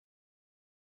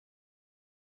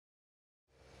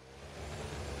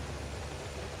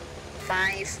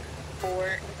5,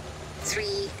 4,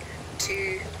 3,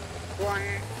 2, 1,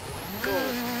 go.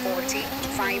 40,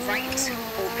 5 right,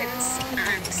 opens,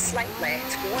 and slight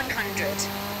left, 100.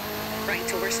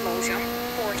 Right over small jump,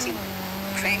 40.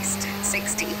 Crest,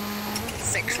 60.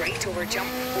 6 right over jump,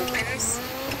 opens,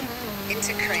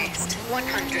 into crest,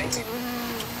 100.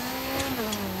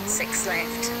 6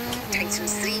 left,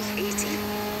 tightens 3, 80.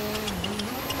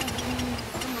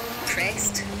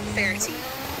 Crest, 30.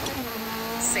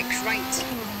 6 right,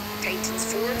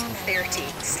 tightens 4, 30.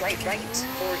 Slight right,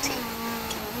 40.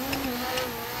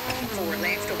 4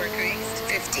 left over crest,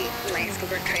 50. Left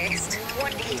over crest,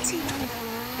 180.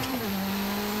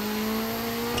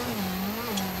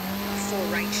 4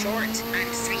 right short and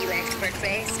 3 left over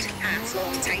crest, half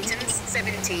long tightens,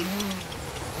 70.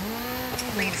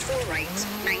 Left 4 right,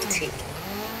 90.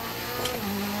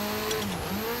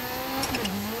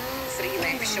 3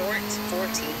 left short,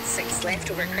 40. 6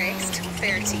 left over crest,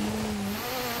 30.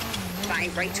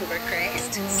 5 right over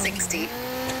crest, 60.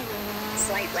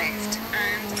 Slight left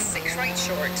and 6 right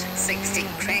short, 60.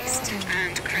 Crest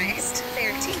and crest,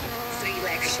 30. 3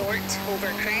 left short,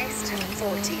 over crest,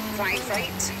 40. 5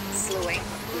 right, slowing,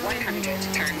 100.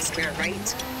 Turn square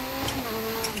right.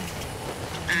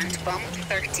 And bump,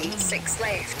 30. 6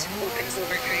 left, opens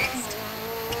over crest.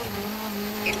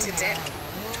 Into dip.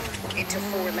 Into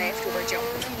 4 left over jump,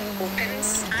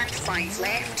 opens, and 5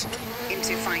 left,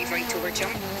 into 5 right over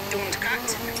jump, don't cut,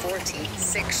 40,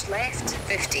 6 left,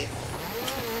 50.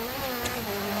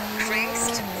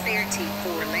 Crest, 30,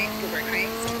 4 left over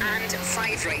crest, and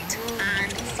 5 right,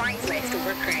 and 5 left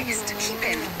over crest, keep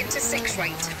in, into 6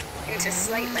 right, into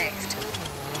slight left,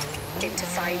 into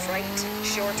 5 right,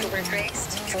 short over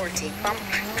crest, 40, bump,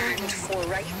 and 4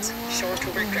 right, short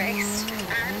over crest,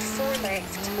 and 4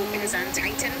 left, opens and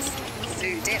tightens,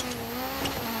 through dip,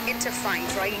 into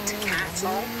 5 right, half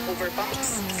long, over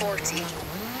bumps, 40.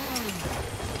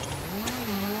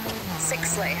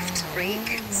 6 left,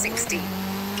 brake, 60.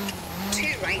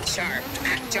 2 right sharp,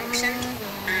 at junction,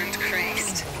 and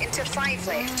crest, into 5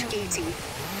 left, 80.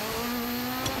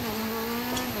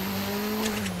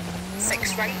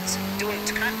 6 right,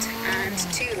 don't cut, and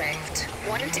 2 left,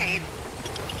 110.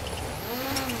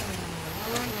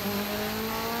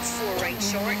 4 right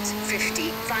short,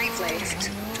 50, 5 left.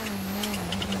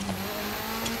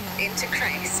 Into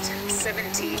crest,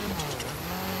 70.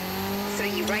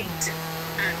 3 right,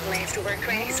 and left over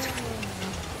crest.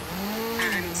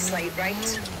 And slight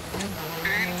right,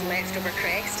 and left over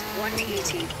crest,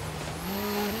 180.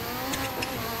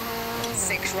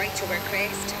 6 right over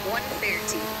crest,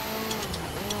 130.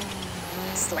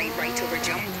 Slight right over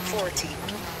jump, 40.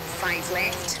 5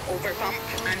 left, over bump,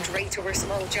 and right over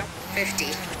small jump,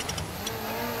 50.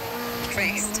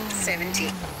 Crest, 70.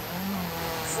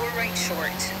 4 right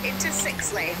short, into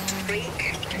 6 left,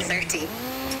 brake, 30.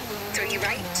 3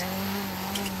 right,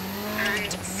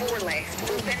 and 4 left,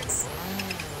 opens,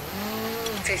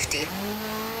 50.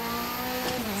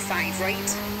 5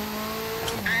 right,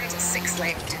 and 6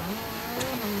 left.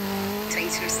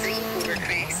 Tightens 3 over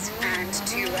crest, and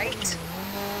 2 right.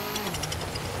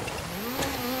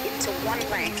 Into 1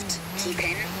 left, keep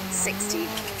in, 60.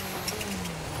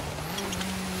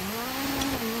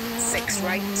 6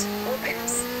 right,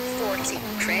 opens, 40.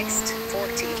 Crest,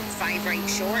 40. 5 right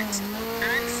short,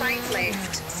 and 5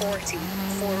 left, 40.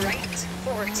 4 right,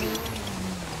 40.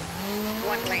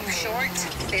 1 left short,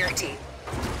 30.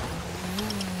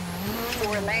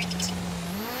 4 left,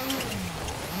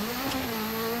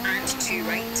 and 2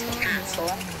 right, half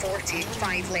long, 40.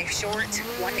 5 left short,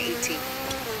 180.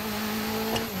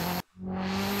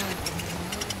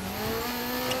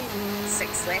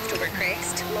 6 left over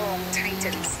crest, long,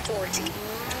 tightens, 40.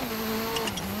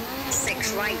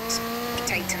 6 right,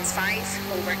 tightens 5,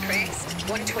 over crest,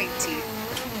 120.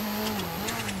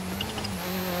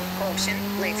 Caution,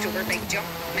 left over big jump,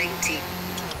 90.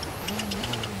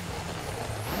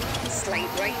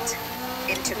 Slight right,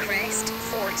 into crest,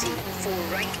 40. 4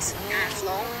 right, half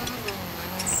long,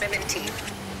 70.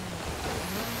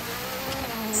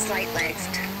 Slight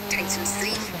left, tightens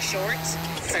 3, short,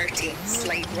 30.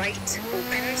 Slight right,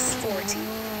 opens, 40.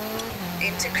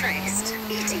 Into crest,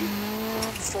 80.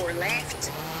 4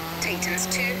 left, tightens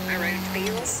 2, around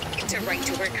bales, into right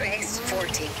over crest,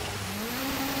 40.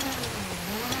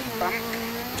 Bump,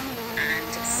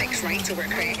 and 6 right over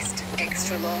crest,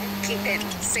 extra long, keep in,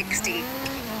 60.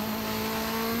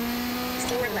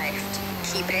 4 left,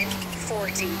 keep in,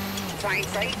 40.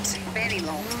 5 right, very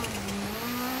long.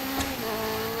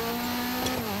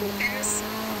 Opens,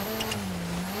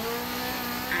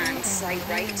 and slide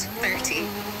right, 30.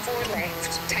 4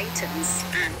 left, tightens,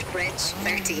 and bridge,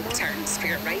 30. Turn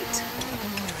spirit right.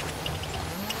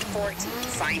 40,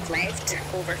 5 left,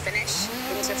 over finish,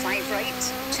 into 5 right,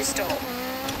 to stop.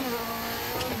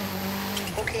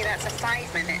 Okay, that's a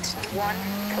 5 minute,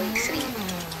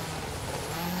 1.3.